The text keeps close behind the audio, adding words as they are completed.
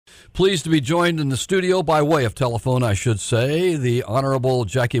Pleased to be joined in the studio by way of telephone, I should say, the Honorable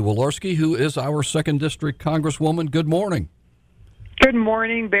Jackie Walorski, who is our 2nd District Congresswoman. Good morning. Good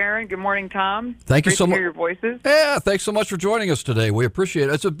morning, Barron. Good morning, Tom. Thank you so much. Great to hear your voices. Yeah, thanks so much for joining us today. We appreciate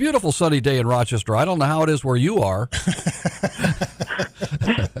it. It's a beautiful sunny day in Rochester. I don't know how it is where you are.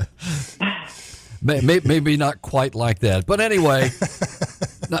 Maybe not quite like that. But anyway,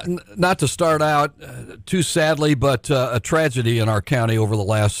 not to start out too sadly, but a tragedy in our county over the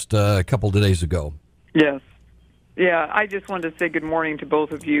last couple of days ago. Yes. Yeah, I just wanted to say good morning to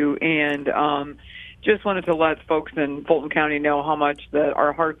both of you, and just wanted to let folks in Fulton County know how much that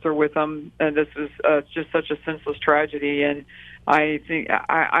our hearts are with them. And this is just such a senseless tragedy, and I think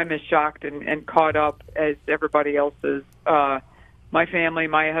I'm as shocked and caught up as everybody else is. My family,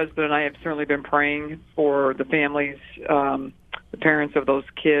 my husband and I have certainly been praying for the families, the parents of those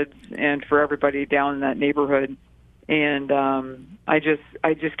kids, and for everybody down in that neighborhood. And I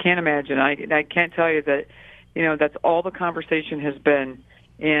just can't imagine. I can't tell you that, that's all the conversation has been.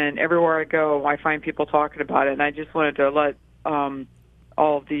 And everywhere I go, I find people talking about it. And I just wanted to let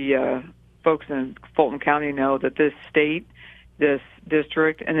all of the folks in Fulton County know that this state, this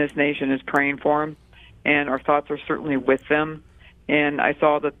district, and this nation is praying for them. And our thoughts are certainly with them. And I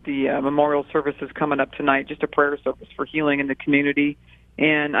saw that the memorial service is coming up tonight, just a prayer service for healing in the community.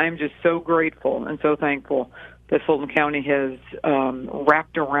 And I'm just so grateful and so thankful that Fulton County has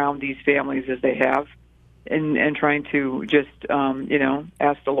wrapped around these families as they have, and trying to just,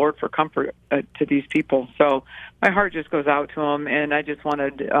 ask the Lord for comfort to these people. So my heart just goes out to them, and I just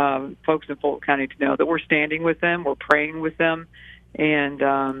wanted folks in Fulton County to know that we're standing with them, we're praying with them,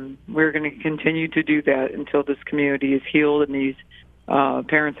 and we're going to continue to do that until this community is healed and these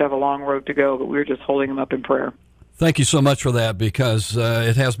parents have a long road to go, but we're just holding them up in prayer. Thank you so much for that, because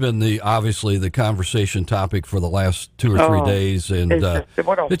it has been obviously the conversation topic for the last 2 or 3 days, and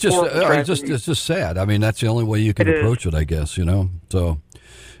it's just sad. I mean, that's the only way you can approach it, I guess. So,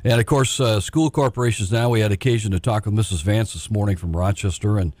 and of course, school corporations now. We had occasion to talk with Mrs. Vance this morning from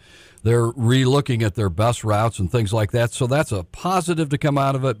Rochester, and they're re-looking at their bus routes and things like that. So that's a positive to come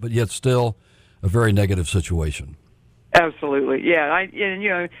out of it, but yet still a very negative situation. Absolutely, yeah.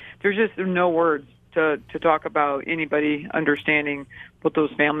 There's just no words to talk about anybody understanding what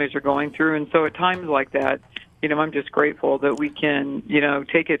those families are going through. And so at times like that, I'm just grateful that we can,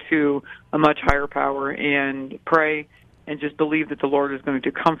 take it to a much higher power and pray and just believe that the Lord is going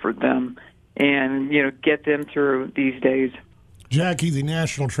to comfort them and, get them through these days. Jackie, the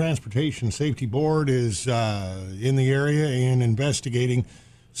National Transportation Safety Board is in the area and investigating.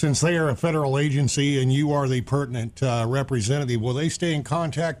 Since they are a federal agency and you are the pertinent representative, will they stay in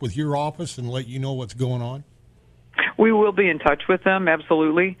contact with your office and let you know what's going on? We will be in touch with them,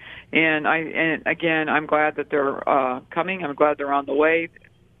 absolutely. And again, I'm glad that they're coming. I'm glad they're on the way.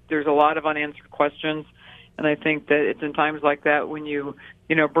 There's a lot of unanswered questions, and I think that it's in times like that when you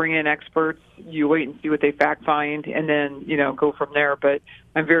bring in experts, you wait and see what they fact find, and then go from there. But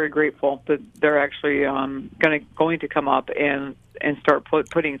I'm very grateful that they're actually going to come up and start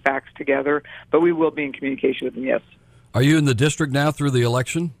putting facts together. But we will be in communication with them. Yes. Are you in the district now through the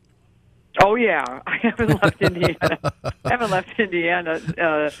election? Oh yeah, I haven't left Indiana. I haven't left Indiana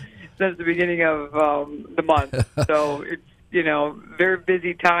since the beginning of the month. So it's very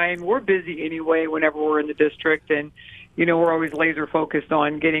busy time. We're busy anyway whenever we're in the district, and we're always laser focused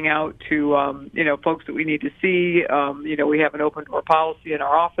on getting out to folks that we need to see. We have an open door policy in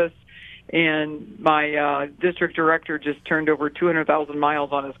our office, and my district director just turned over 200,000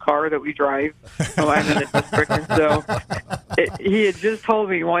 miles on his car that we drive. So I'm in the district, and so he had just told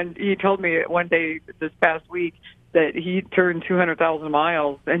me one day this past week that he turned 200,000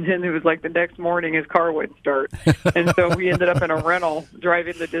 miles, and then it was like the next morning his car wouldn't start. And so we ended up in a rental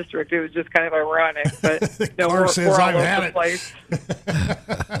driving the district. It was just kind of ironic. But we're all over the place.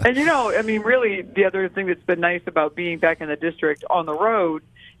 And, really the other thing that's been nice about being back in the district on the road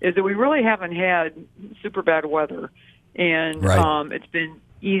is that we really haven't had super bad weather. And right. It's been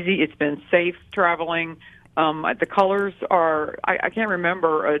easy. It's been safe traveling. The colors are, I can't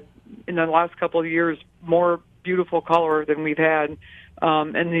remember in the last couple of years, more beautiful color than we've had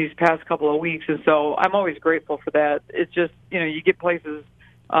in these past couple of weeks. And so I'm always grateful for that. It's just, you get places,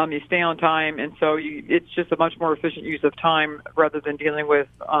 you stay on time, and so it's just a much more efficient use of time rather than dealing with,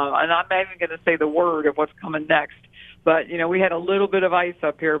 and I'm not even going to say the word of what's coming next. But, we had a little bit of ice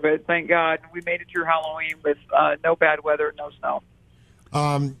up here, but thank God we made it through Halloween with no bad weather, no snow.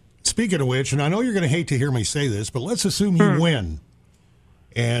 Speaking of which, and I know you're going to hate to hear me say this, but let's assume you win.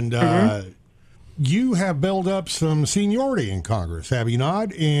 And You have built up some seniority in Congress, have you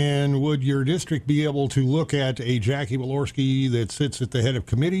not? And would your district be able to look at a Jackie Walorski that sits at the head of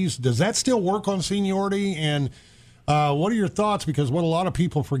committees? Does that still work on seniority? And what are your thoughts? Because what a lot of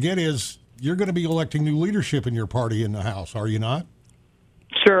people forget is you're going to be electing new leadership in your party in the House, are you not?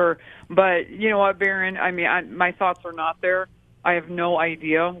 Sure. But you know what, Barron? I mean, my thoughts are not there. I have no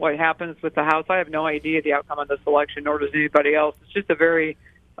idea what happens with the House. I have no idea the outcome of this election, nor does anybody else. It's just a very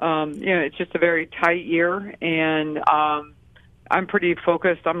it's just a very tight year, and I'm pretty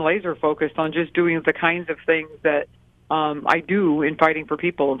focused. I'm laser focused on just doing the kinds of things that I do in fighting for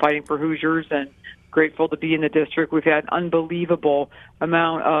people and fighting for Hoosiers, and grateful to be in the district. We've had unbelievable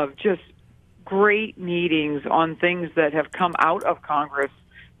amount of just great meetings on things that have come out of Congress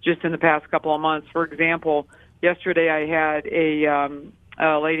just in the past couple of months. For example, yesterday I had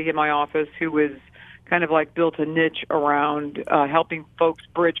a lady in my office who was kind of like built a niche around helping folks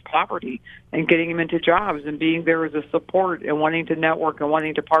bridge poverty and getting them into jobs and being there as a support and wanting to network and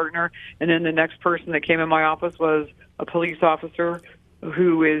wanting to partner. And then the next person that came in my office was a police officer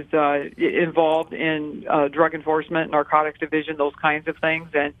who is involved in drug enforcement, narcotics division, those kinds of things.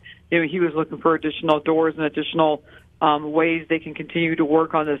 And he was looking for additional doors and additional ways they can continue to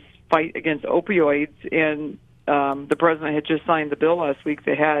work on this fight against opioids. And the president had just signed the bill last week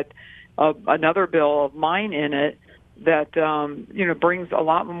that had another bill of mine in it that brings a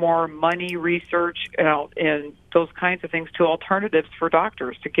lot more money, research, and those kinds of things to alternatives for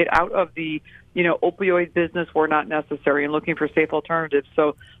doctors to get out of the opioid business where not necessary and looking for safe alternatives.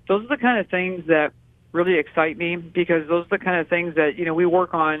 So those are the kind of things that really excite me, because those are the kind of things that we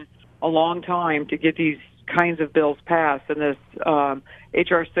work on a long time to get these kinds of bills passed. And this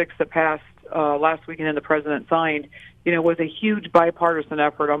H.R. 6 that passed last weekend and the president signed, was a huge bipartisan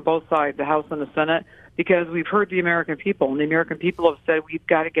effort on both sides, the House and the Senate, because we've heard the American people, and the American people have said, we've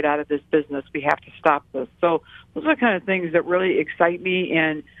got to get out of this business. We have to stop this. So those are the kind of things that really excite me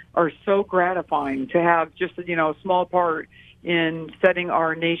and are so gratifying to have just a small part in setting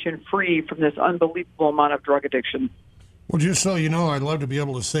our nation free from this unbelievable amount of drug addiction. Well, just so you know, I'd love to be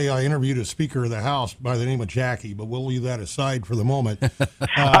able to say I interviewed a Speaker of the House by the name of Jackie, but we'll leave that aside for the moment.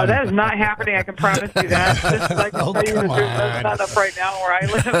 That is not happening, I can promise you that. Just like that's not up right now where I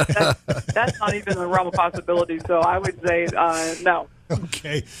live. That's not even the realm of possibility, so I would say no.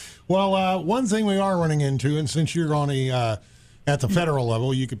 Okay. Well, one thing we are running into, and since you're on at the federal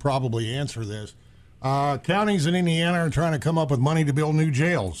level, you could probably answer this. Counties in Indiana are trying to come up with money to build new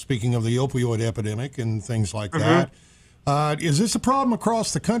jails, speaking of the opioid epidemic and things like that. Is this a problem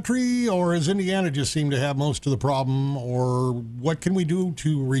across the country, or does Indiana just seem to have most of the problem, or what can we do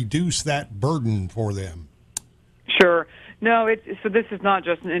to reduce that burden for them? Sure. No, so this is not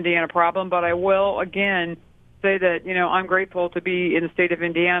just an Indiana problem, but I will, again, say that, I'm grateful to be in the state of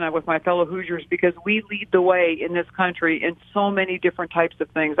Indiana with my fellow Hoosiers, because we lead the way in this country in so many different types of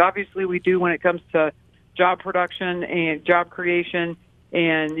things. Obviously, we do when it comes to job production and job creation,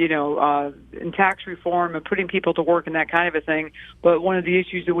 and in tax reform and putting people to work and that kind of a thing. But one of the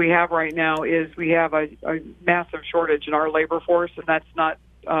issues that we have right now is we have a massive shortage in our labor force, and that's not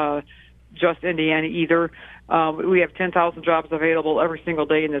just Indiana either. We have 10,000 jobs available every single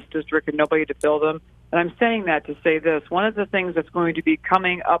day in this district and nobody to fill them. And I'm saying that to say this. One of the things that's going to be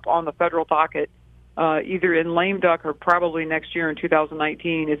coming up on the federal docket, either in lame duck or probably next year in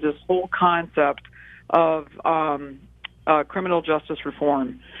 2019, is this whole concept of criminal justice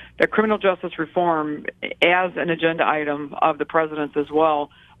reform. That criminal justice reform, as an agenda item of the president's as well,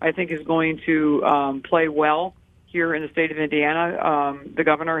 I think is going to play well here in the state of Indiana. The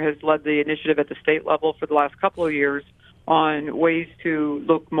governor has led the initiative at the state level for the last couple of years on ways to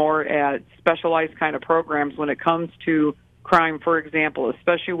look more at specialized kind of programs when it comes to crime, for example,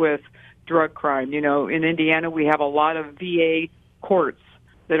 especially with drug crime. In Indiana, we have a lot of VA courts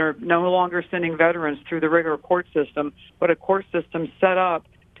that are no longer sending veterans through the regular court system, but a court system set up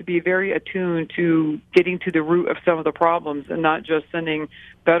to be very attuned to getting to the root of some of the problems and not just sending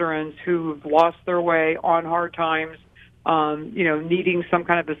veterans who've lost their way on hard times, needing some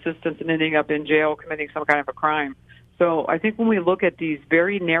kind of assistance and ending up in jail committing some kind of a crime. So I think when we look at these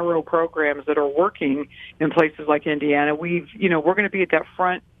very narrow programs that are working in places like Indiana, we're going to be at that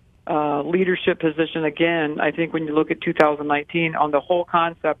front leadership position again. I think when you look at 2019 on the whole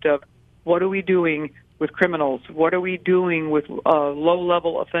concept of what are we doing with criminals, what are we doing with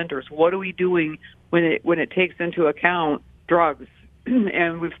low-level offenders, what are we doing when it takes into account drugs,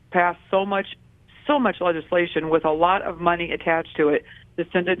 and we've passed so much legislation with a lot of money attached to it to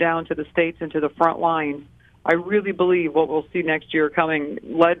send it down to the states and to the front lines. I really believe what we'll see next year coming,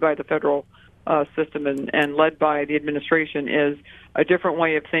 led by the federal system and led by the administration is a different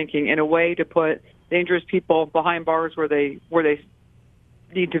way of thinking, in a way to put dangerous people behind bars where they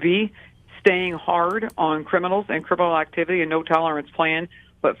need to be, staying hard on criminals and criminal activity and no tolerance plan,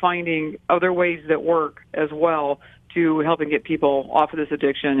 but finding other ways that work as well to helping get people off of this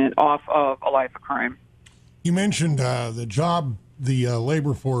addiction and off of a life of crime. You mentioned the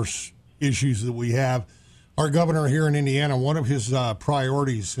labor force issues that we have. Our governor here in Indiana, one of his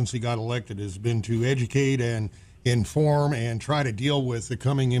priorities since he got elected has been to educate and inform and try to deal with the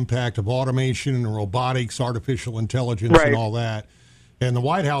coming impact of automation and robotics, artificial intelligence, and all that. And the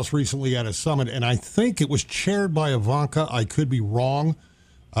White House recently had a summit, and I think it was chaired by Ivanka. I could be wrong,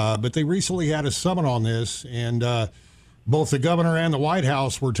 but they recently had a summit on this, and both the governor and the White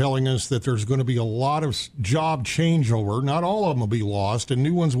House were telling us that there's going to be a lot of job changeover. Not all of them will be lost, and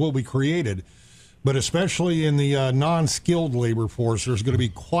new ones will be created. But especially in the non-skilled labor force, there's going to be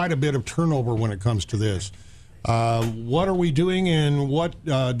quite a bit of turnover when it comes to this. What are we doing, and what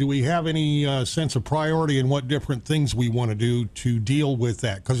do we have any sense of priority and what different things we want to do to deal with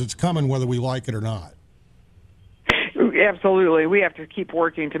that? Because it's coming whether we like it or not. Absolutely. We have to keep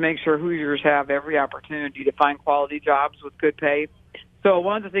working to make sure Hoosiers have every opportunity to find quality jobs with good pay. So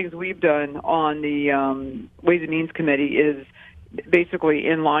one of the things we've done on the Ways and Means Committee is basically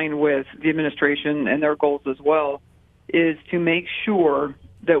in line with the administration and their goals as well, is to make sure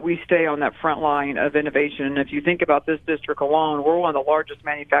that we stay on that front line of innovation. And if you think about this district alone, we're one of the largest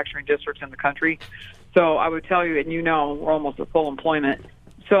manufacturing districts in the country. So I would tell you, and you know, we're almost at full employment.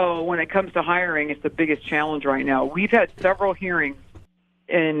 So when it comes to hiring, it's the biggest challenge right now. We've had several hearings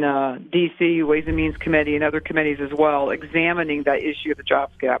in D.C., Ways and Means Committee, and other committees as well, examining that issue of the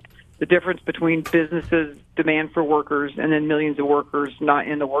jobs gap, the difference between businesses' demand for workers and then millions of workers not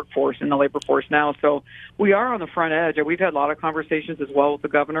in the workforce, in the labor force now. So we are on the front edge. We've had a lot of conversations as well with the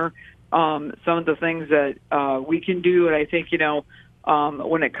governor. Some of the things that we can do, and I think, you know,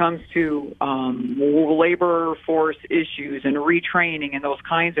 when it comes to labor force issues and retraining and those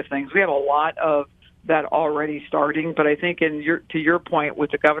kinds of things, we have a lot of that already starting. But I think to your point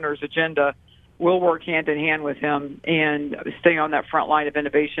with the governor's agenda, we'll work hand in hand with him and stay on that front line of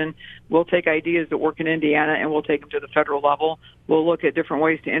innovation. We'll take ideas that work in Indiana and we'll take them to the federal level. We'll look at different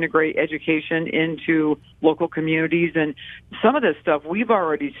ways to integrate education into local communities. And some of this stuff we've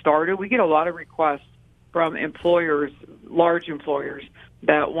already started. We get a lot of requests from employers, large employers,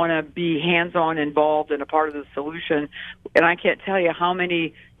 that want to be hands-on involved and a part of the solution. And I can't tell you how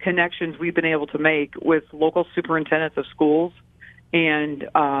many connections we've been able to make with local superintendents of schools and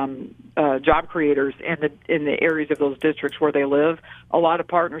job creators in the areas of those districts where they live. A lot of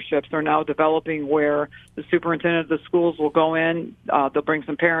partnerships are now developing where the superintendent of the schools will go in, they'll bring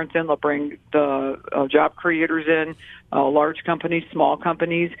some parents in, they'll bring the job creators in, large companies, small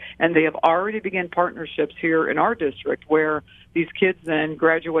companies, and they have already begun partnerships here in our district where these kids then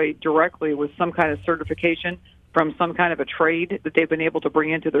graduate directly with some kind of certification from some kind of a trade that they've been able to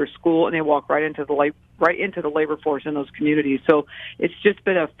bring into their school, and they walk right into the labor force in those communities. So it's just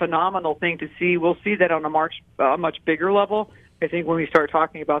been a phenomenal thing to see. We'll see that on a much bigger level, I think, when we start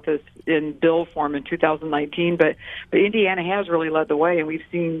talking about this in bill form in 2019. But Indiana has really led the way, and we've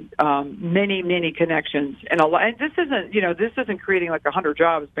seen many connections. And this isn't creating like 100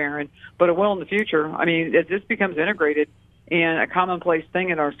 jobs, Barron, but it will in the future. I mean, as this becomes integrated and a commonplace thing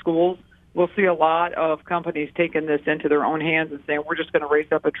in our schools, we'll see a lot of companies taking this into their own hands and saying, we're just going to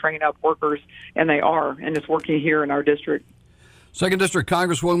raise up and train up workers, and they are, and it's working here in our district. 2nd District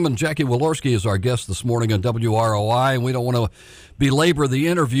Congresswoman Jackie Walorski is our guest this morning on WROI, and we don't want to belabor the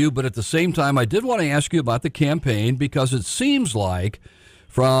interview, but at the same time, I did want to ask you about the campaign, because it seems like,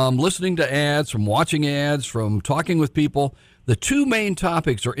 from listening to ads, from watching ads, from talking with people, the two main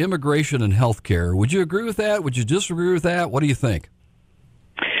topics are immigration and health care. Would you agree with that? Would you disagree with that? What do you think?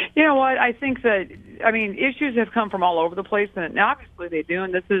 You know what? I think that, I mean, issues have come from all over the place, and obviously they do.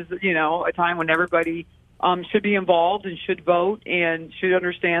 And this is, you know, a time when everybody should be involved and should vote and should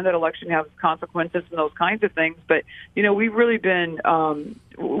understand that election has consequences and those kinds of things. But, you know, we've really been,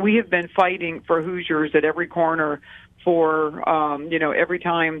 we have been fighting for Hoosiers at every corner for, you know, every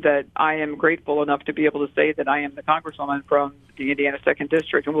time that I am grateful enough to be able to say that I am the Congresswoman from the Indiana 2nd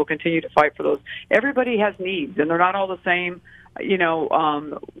District, and we'll continue to fight for those. Everybody has needs, and they're not all the same. You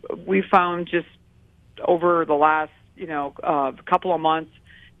know, we found just over the last, you know, couple of months,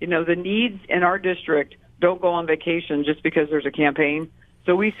 you know, the needs in our district don't go on vacation just because there's a campaign.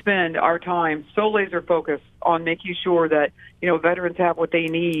 So we spend our time so laser focused on making sure that, veterans have what they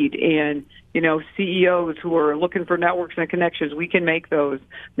need, and, CEOs who are looking for networks and connections, we can make those,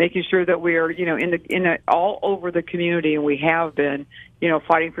 making sure that we are, all over the community, and we have been,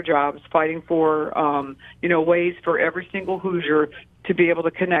 fighting for jobs, fighting for, ways for every single Hoosier to be able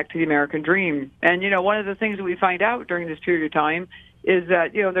to connect to the American dream. And, one of the things that we find out during this period of time is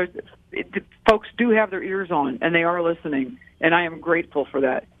that, folks do have their ears on, and they are listening. And I am grateful for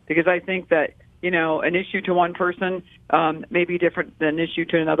that, because I think that, an issue to one person may be different than an issue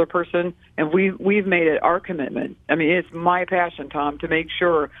to another person. And we've made it our commitment. I mean, it's my passion, Tom, to make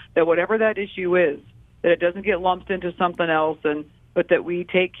sure that whatever that issue is, that it doesn't get lumped into something else, but that we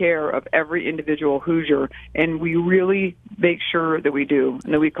take care of every individual Hoosier, and we really make sure that we do,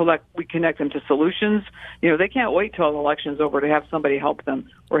 and that we connect them to solutions. They can't wait till the election's over to have somebody help them.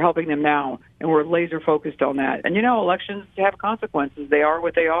 We're helping them now, and we're laser focused on that. And elections have consequences; they are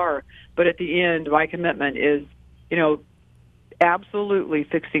what they are. But at the end, my commitment is, absolutely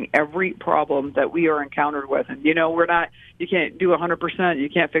fixing every problem that we are encountered with. And we're not. You can't do 100%. You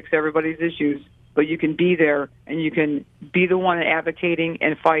can't fix everybody's issues. But you can be there, and you can be the one advocating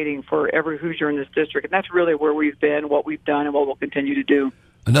and fighting for every Hoosier in this district. And that's really where we've been, what we've done, and what we'll continue to do.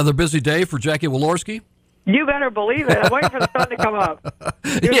 Another busy day for Jackie Walorski? You better believe it. I'm waiting for the sun to come up.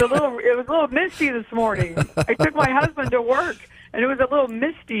 It was a little misty this morning. I took my husband to work, and it was a little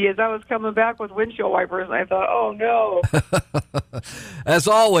misty as I was coming back with windshield wipers, and I thought, oh, no. As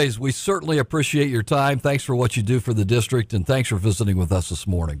always, we certainly appreciate your time. Thanks for what you do for the district, and thanks for visiting with us this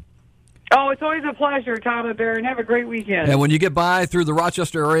morning. Oh, it's always a pleasure, Tom and Barron. Have a great weekend. And when you get by through the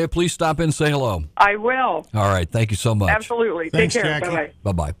Rochester area, please stop in and say hello. I will. All right. Thank you so much. Absolutely. Thanks, take care. Jackie.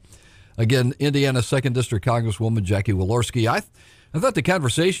 Bye-bye. Bye-bye. Again, Indiana 2nd District Congresswoman Jackie Walorski. I thought the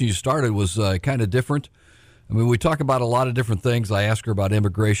conversation you started was kind of different. I mean, we talk about a lot of different things. I ask her about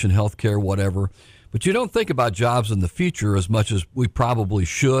immigration, health care, whatever. But you don't think about jobs in the future as much as we probably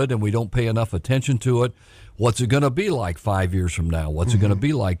should, and we don't pay enough attention to it. What's it going to be like 5 years from now? What's it going to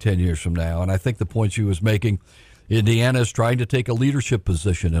be like 10 years from now? And I think the point she was making, Indiana is trying to take a leadership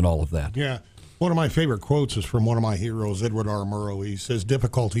position in all of that. Yeah. One of my favorite quotes is from one of my heroes, Edward R. Murrow. He says,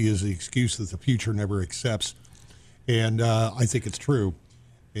 difficulty is the excuse that the future never accepts. And I think it's true.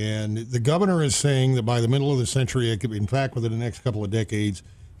 And the governor is saying that by the middle of the century, in fact, within the next couple of decades,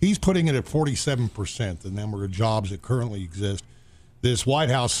 he's putting it at 47%, the number of jobs that currently exist. This White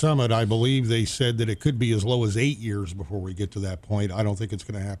House summit, I believe they said that it could be as low as 8 years before we get to that point. I don't think it's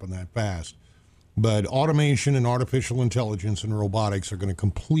going to happen that fast. But automation and artificial intelligence and robotics are going to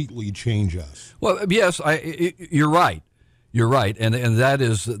completely change us. Well, yes, you're right. You're right. And that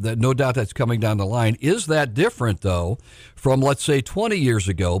is, that no doubt that's coming down the line. Is that different, though, from, let's say, 20 years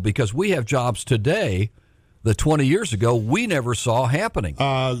ago? Because we have jobs today that 20 years ago we never saw happening.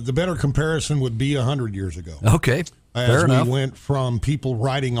 The better comparison would be 100 years ago. Okay. Fair enough. We went from people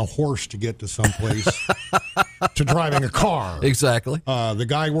riding a horse to get to someplace to driving a car. Exactly. The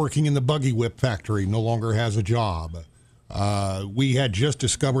guy working in the buggy whip factory no longer has a job. We had just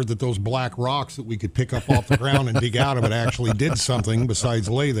discovered that those black rocks that we could pick up off the ground and dig out of it actually did something besides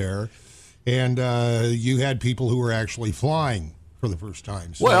lay there. And you had people who were actually flying for the first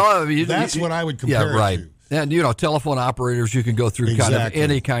time. So well, that's what I would compare it to. And telephone operators, you can go through kind of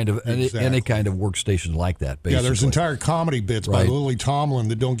any kind of workstation like that. Basically, yeah. There's entire comedy bits by Lily Tomlin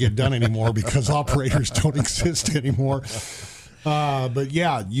that don't get done anymore because operators don't exist anymore. But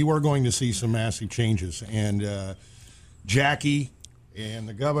yeah, you are going to see some massive changes. And Jackie and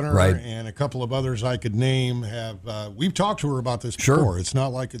the governor and a couple of others I could name have. We've talked to her about this before. Sure. It's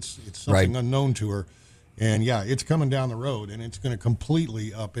not like it's something unknown to her. And yeah, it's coming down the road, and it's going to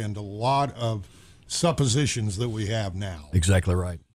completely upend a lot of suppositions that we have now. Exactly right.